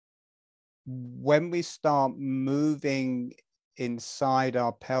when we start moving inside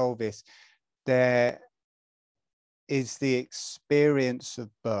our pelvis, there is the experience of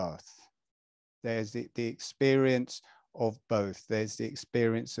birth. There's the experience of both. There's the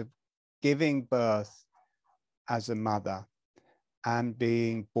experience of giving birth as a mother and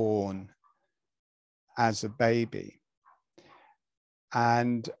being born as a baby.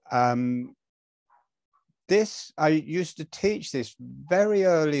 And this, I used to teach this very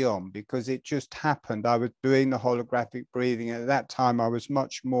early on because it just happened. I was doing the holographic breathing. At that time, I was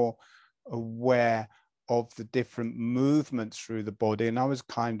much more aware of the different movements through the body. And I was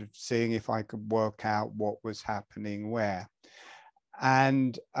kind of seeing if I could work out what was happening where.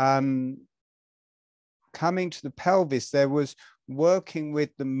 And coming to the pelvis, there was working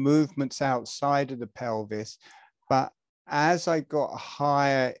with the movements outside of the pelvis. But as I got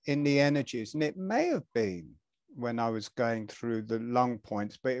higher in the energies, and it may have been when I was going through the lung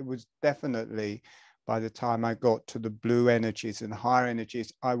points, but it was definitely by the time I got to the blue energies and higher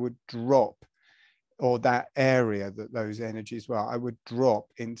energies, I would drop, or that area that those energies were, I would drop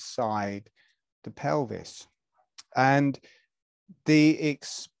inside the pelvis. And the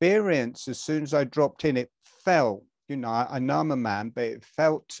experience, as soon as I dropped in, it felt, you know, I know I'm a man, but it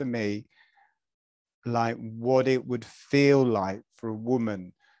felt to me like what it would feel like for a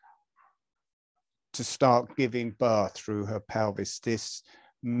woman to start giving birth through her pelvis, this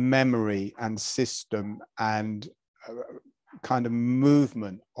memory and system and kind of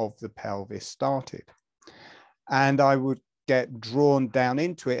movement of the pelvis started. And I would get drawn down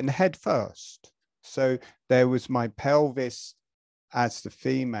into it and head first. So there was my pelvis as the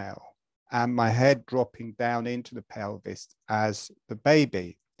female and my head dropping down into the pelvis as the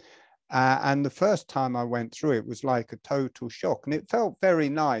baby. And the first time I went through it was like a total shock. And it felt very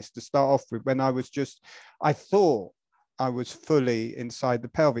nice to start off with when I was just, I thought I was fully inside the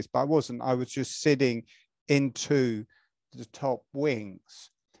pelvis, but I wasn't. I was just sitting into the top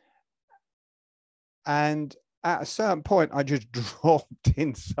wings. And at a certain point, I just dropped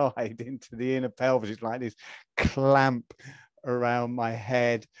inside into the inner pelvis. It's like this clamp around my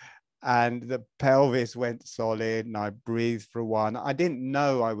head. And the pelvis went solid and I breathed for a while. I didn't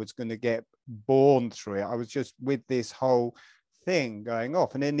know I was going to get born through it. I was just with this whole thing going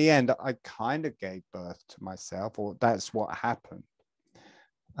off. And in the end, I kind of gave birth to myself, or that's what happened.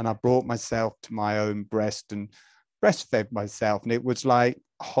 And I brought myself to my own breast and breastfed myself. And it was like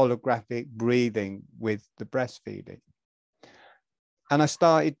holographic breathing with the breastfeeding. And I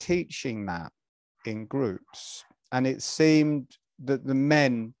started teaching that in groups. And it seemed that the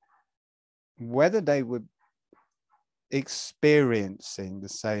men, whether they were experiencing the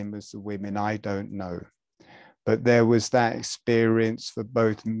same as the women, I don't know. But there was that experience for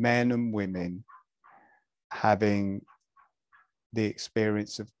both men and women having the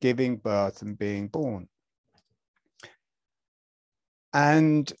experience of giving birth and being born.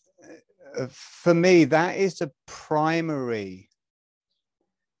 And for me, that is a primary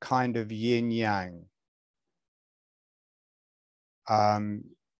kind of yin yang.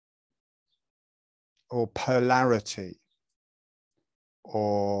 Or polarity,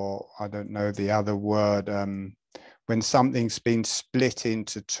 or I don't know the other word, when something's been split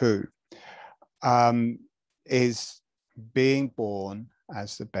into two, is being born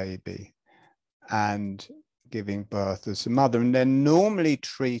as the baby and giving birth as a mother, and they're normally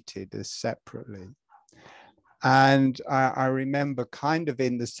treated as separately. And I remember kind of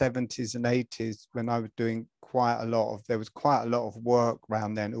in the 70s and 80s when I was doing there was quite a lot of work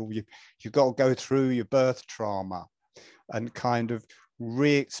around then. Oh, you've got to go through your birth trauma and kind of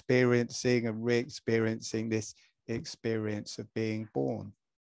re-experiencing this experience of being born.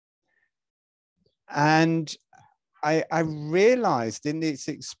 And I realized in this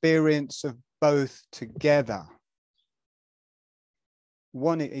experience of both together,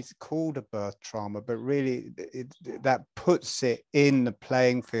 one, it's called a birth trauma, but really that puts it in the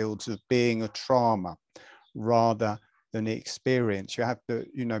playing fields of being a trauma rather than the experience. You have to,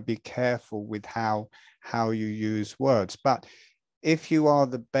 you know, be careful with how you use words. But if you are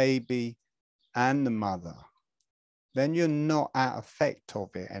the baby and the mother, then you're not at effect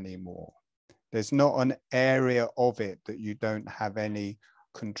of it anymore. There's not an area of it that you don't have any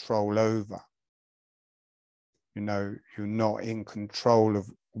control over. You know, you're not in control of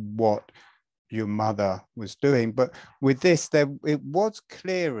what your mother was doing. But with this, it was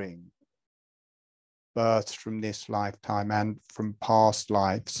clearing births from this lifetime and from past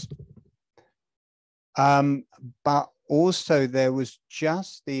lives. But also there was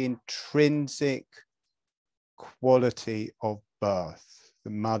just the intrinsic quality of birth,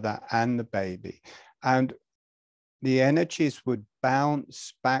 the mother and the baby. And the energies would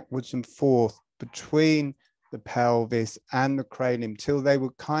bounce backwards and forth between the pelvis and the cranium till they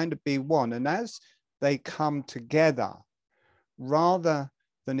would kind of be one. And as they come together, rather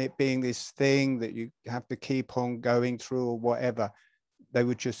than it being this thing that you have to keep on going through or whatever, they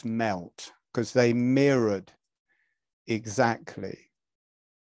would just melt because they mirrored exactly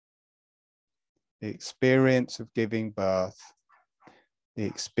the experience of giving birth, the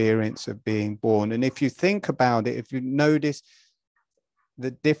experience of being born. And if you think about it, if you notice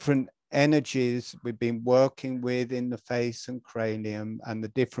the different energies we've been working with in the face and cranium, and the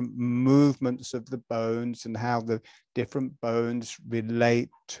different movements of the bones and how the different bones relate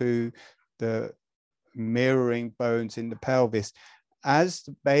to the mirroring bones in the pelvis, as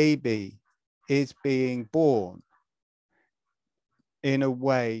the baby is being born, in a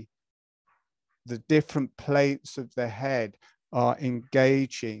way, the different plates of the head are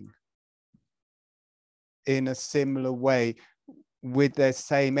engaging in a similar way with their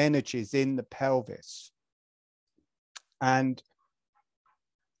same energies in the pelvis. And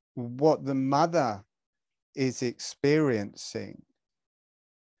what the mother is experiencing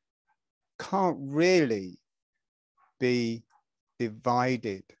can't really be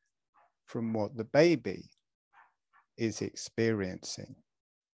divided from what the baby is experiencing.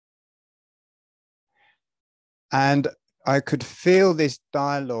 And I could feel this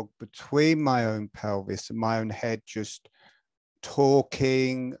dialogue between my own pelvis and my own head just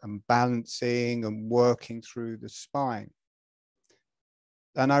talking and balancing and working through the spine.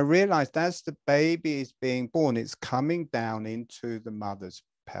 And I realized as the baby is being born, it's coming down into the mother's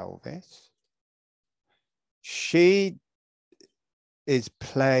pelvis. She is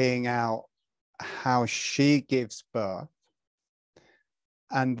playing out how she gives birth.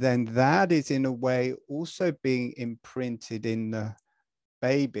 And then that is in a way also being imprinted in the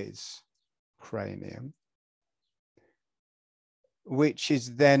baby's cranium, which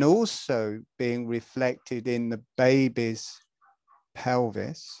is then also being reflected in the baby's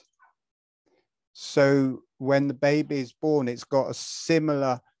pelvis. So when the baby is born, it's got a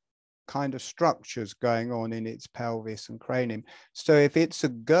similar kind of structures going on in its pelvis and cranium. So if it's a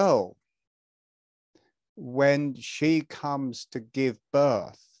girl, when she comes to give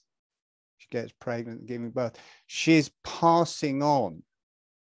birth, she gets pregnant and giving birth, she's passing on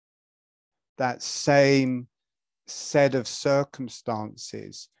that same set of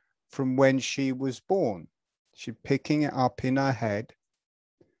circumstances from when she was born. She's picking it up in her head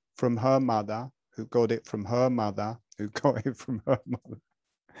from her mother, who got it from her mother, who got it from her mother.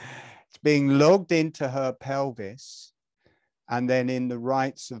 It's being logged into her pelvis, and then in the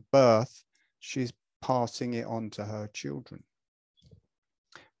rites of birth, she's passing it on to her children.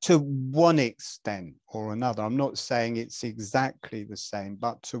 To one extent or another, I'm not saying it's exactly the same,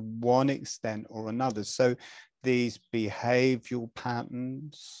 but to one extent or another. So these behavioral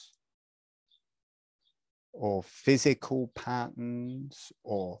patterns or physical patterns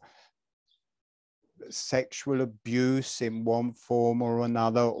or sexual abuse in one form or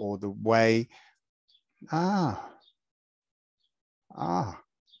another, or the way,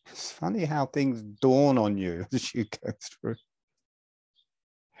 it's funny how things dawn on you as you go through,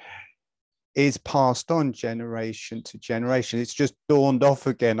 is passed on generation to generation. It's just dawned off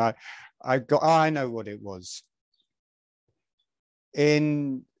again. I know what it was.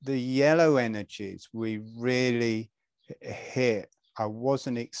 In the yellow energies, we really hit, I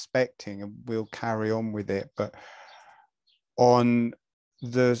wasn't expecting, and we'll carry on with it, but on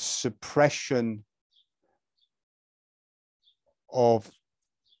the suppression of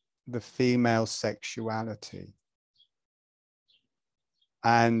the female sexuality.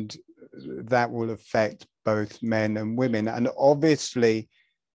 And that will affect both men and women. And obviously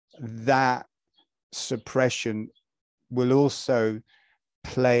that suppression will also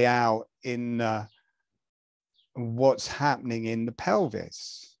play out in what's happening in the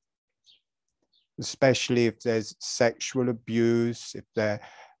pelvis, especially if there's sexual abuse, if they're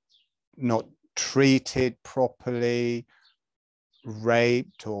not treated properly,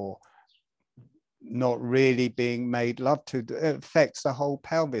 raped, or not really being made love to. It affects the whole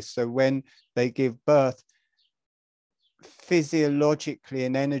pelvis. So when they give birth, physiologically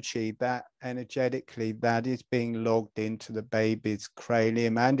and energetically, that is being logged into the baby's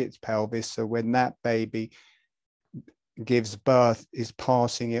cranium and its pelvis. So when that baby gives birth, is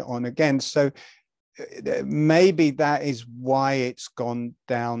passing it on again. So maybe that is why it's gone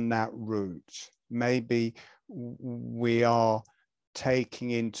down that route. Maybe we are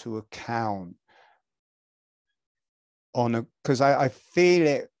taking into account because I feel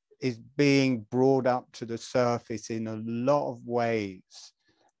it is being brought up to the surface in a lot of ways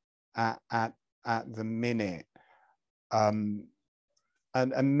at the minute. and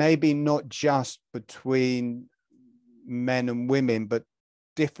maybe not just between men and women, but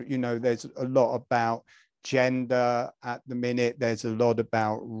different, you know, there's a lot about gender at the minute, there's a lot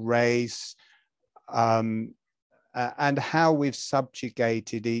about race, and how we've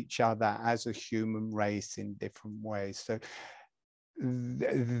subjugated each other as a human race in different ways. So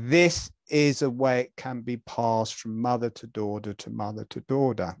this is a way it can be passed from mother to daughter to mother to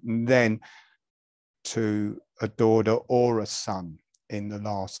daughter, and then to a daughter or a son in the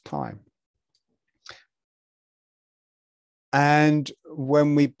last time. And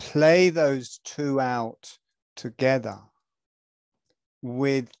when we play those two out together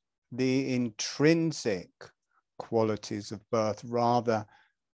with the intrinsic qualities of birth rather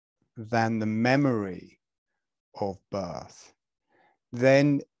than the memory of birth,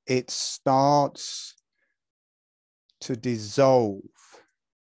 then it starts to dissolve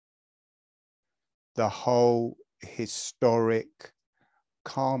the whole historic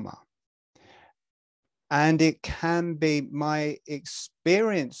karma. And it can be, my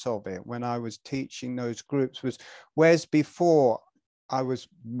experience of it when I was teaching those groups was, whereas before I was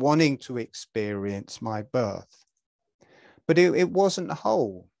wanting to experience my birth, but it wasn't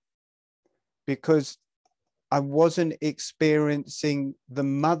whole, because I wasn't experiencing the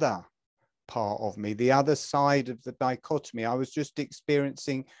mother part of me, the other side of the dichotomy. I was just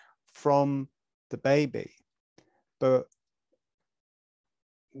experiencing from the baby. But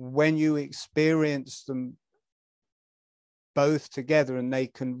when you experience them both together and they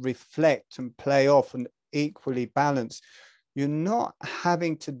can reflect and play off and equally balance, you're not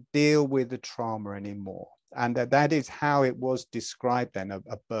having to deal with the trauma anymore. And that is how it was described then,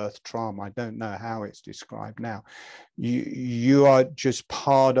 a birth trauma. I don't know how it's described now. You are just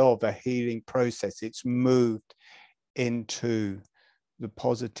part of a healing process. It's moved into the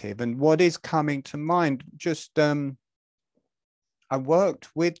positive. And what is coming to mind, just I worked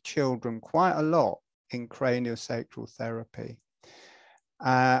with children quite a lot in craniosacral therapy.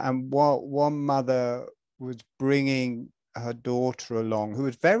 And what one mother was bringing her daughter along, who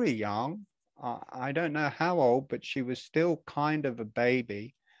was very young. I don't know how old, but she was still kind of a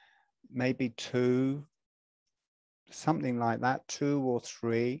baby, maybe 2, something like that, 2 or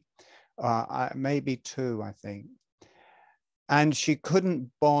 3, maybe 2, I think. And she couldn't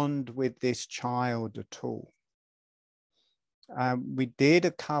bond with this child at all. We did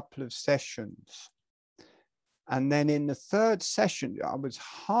a couple of sessions. And then in the 3rd session, I was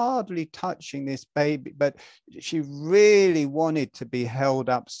hardly touching this baby, but she really wanted to be held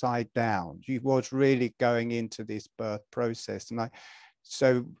upside down. She was really going into this birth process. And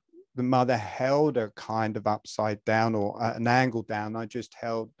so the mother held her kind of upside down or an angle down. I just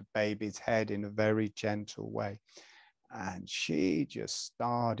held the baby's head in a very gentle way. And she just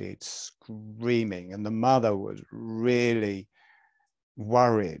started screaming. And the mother was really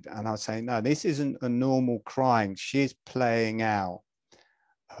worried, and I was saying, no, this isn't a normal crying. She's playing out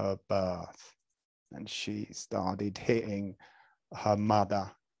her birth. And she started hitting her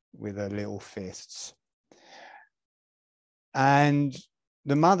mother with her little fists. And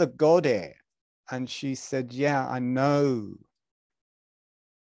the mother got it, and she said, yeah, I know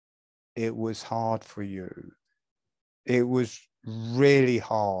it was hard for you. It was really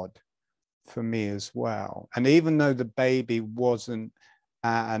hard for me as well. And even though the baby wasn't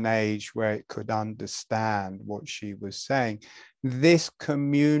at an age where it could understand what she was saying, this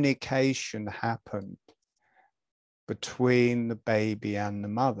communication happened between the baby and the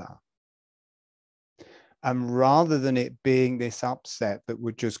mother. And rather than it being this upset that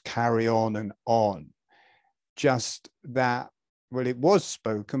would just carry on and on, just that, well, it was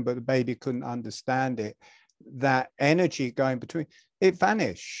spoken, but the baby couldn't understand it, that energy going between, it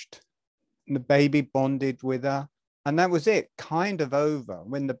vanished. And the baby bonded with her, and that was it, kind of over.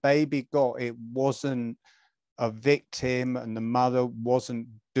 When the baby got, it wasn't a victim, and the mother wasn't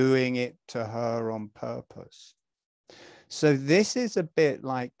doing it to her on purpose. So this is a bit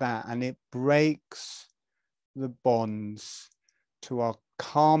like that, and it breaks the bonds to our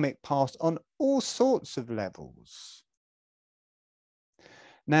karmic past on all sorts of levels.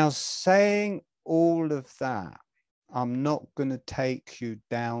 Now, saying all of that, I'm not going to take you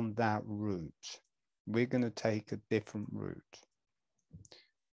down that route. We're going to take a different route.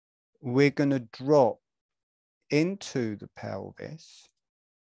 We're going to drop into the pelvis,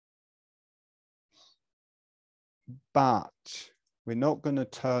 but we're not going to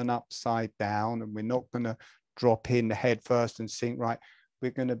turn upside down, and we're not going to drop in the head first and sink right.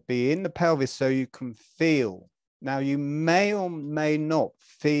 We're going to be in the pelvis so you can feel. Now, you may or may not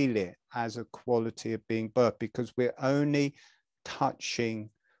feel it as a quality of being birthed, because we're only touching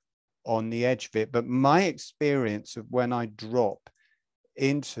on the edge of it. But my experience of when I drop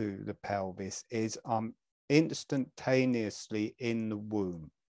into the pelvis is I'm instantaneously in the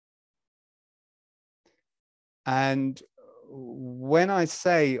womb. And when I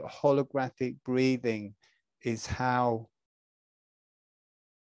say holographic breathing is how,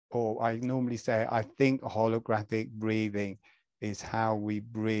 or I normally say, I think holographic breathing is how we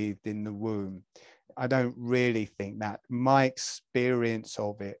breathed in the womb. I don't really think that. My experience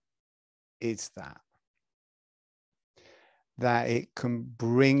of it is that it can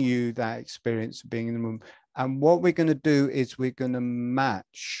bring you that experience of being in the womb. And what we're going to do is we're going to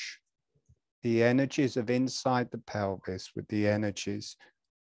match the energies of inside the pelvis with the energies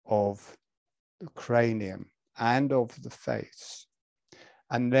of the cranium and of the face,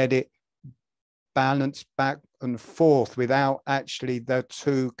 and let it balance back and forth without actually the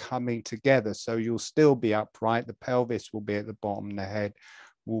two coming together. So you'll still be upright, the pelvis will be at the bottom, the head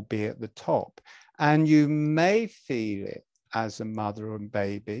will be at the top. And you may feel it as a mother and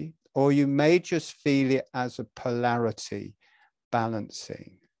baby, or you may just feel it as a polarity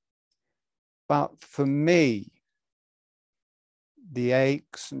balancing. But for me, the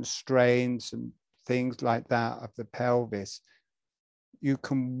aches and strains and things like that of the pelvis, you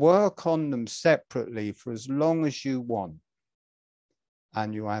can work on them separately for as long as you want,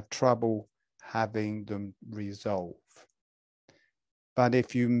 and you have trouble having them resolve. But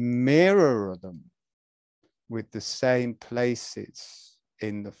if you mirror them with the same places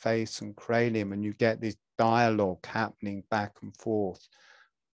in the face and cranium, and you get this dialogue happening back and forth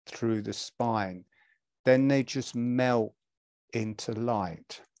through the spine, then they just melt into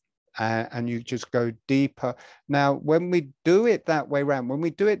light. And you just go deeper. Now, when we do it that way around, when we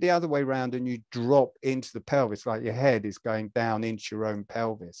do it the other way around and you drop into the pelvis, like your head is going down into your own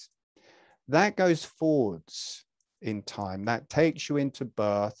pelvis, that goes forwards in time. That takes you into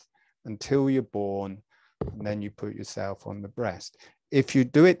birth until you're born, and then you put yourself on the breast. If you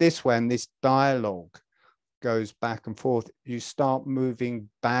do it this way and this dialogue goes back and forth, you start moving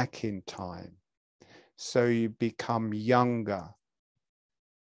back in time. So you become younger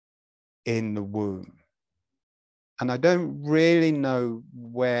in the womb. And I don't really know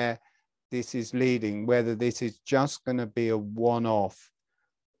where this is leading, whether this is just going to be a one-off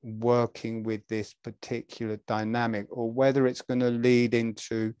working with this particular dynamic, or whether it's going to lead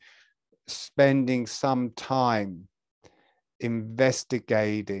into spending some time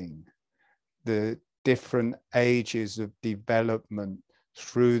investigating the different ages of development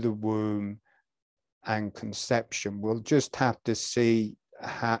through the womb and conception. We'll just have to see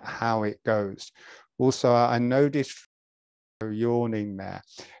how it goes. Also, I noticed yawning there.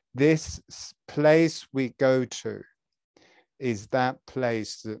 This place we go to is that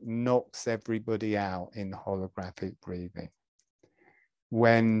place that knocks everybody out in holographic breathing.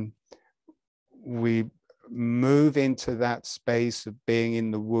 When we move into that space of being in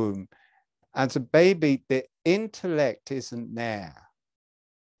the womb, as a baby, the intellect isn't there.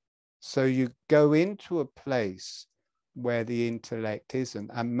 So you go into a place where the intellect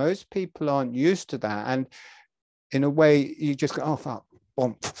isn't, and most people aren't used to that. And in a way, you just go, oh fuck,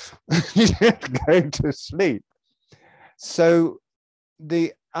 bump, going to sleep. So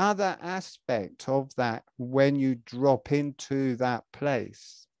the other aspect of that, when you drop into that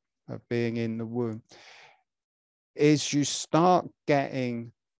place of being in the womb, is you start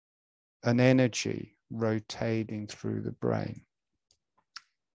getting an energy rotating through the brain.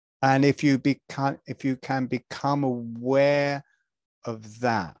 And if you can become aware of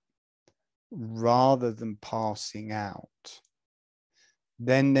that rather than passing out,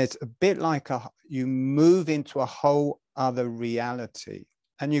 then there's a bit like you move into a whole other reality.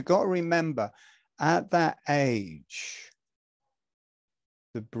 And you've got to remember, at that age,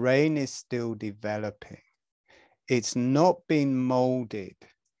 the brain is still developing. It's not been molded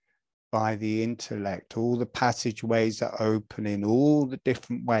by the intellect. All the passageways are opening, all the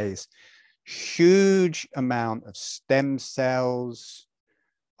different ways. Huge amount of stem cells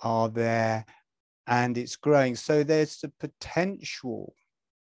are there, and it's growing. So there's the potential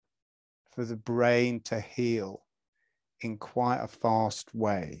for the brain to heal in quite a fast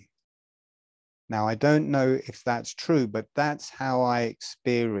way. Now, I don't know if that's true, but that's how I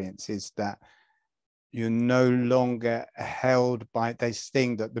experience, is that you're no longer held by this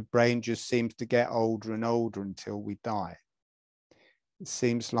thing that the brain just seems to get older and older until we die. It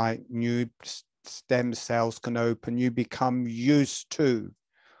seems like new stem cells can open. You become used to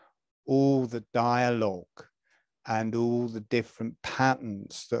all the dialogue and all the different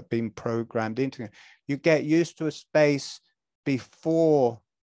patterns that have been programmed into it. You get used to a space before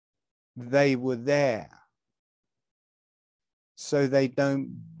they were there. so they don't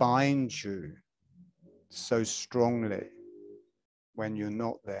bind you so strongly when you're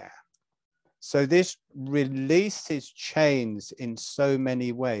not there. So this releases chains in so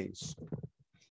many ways.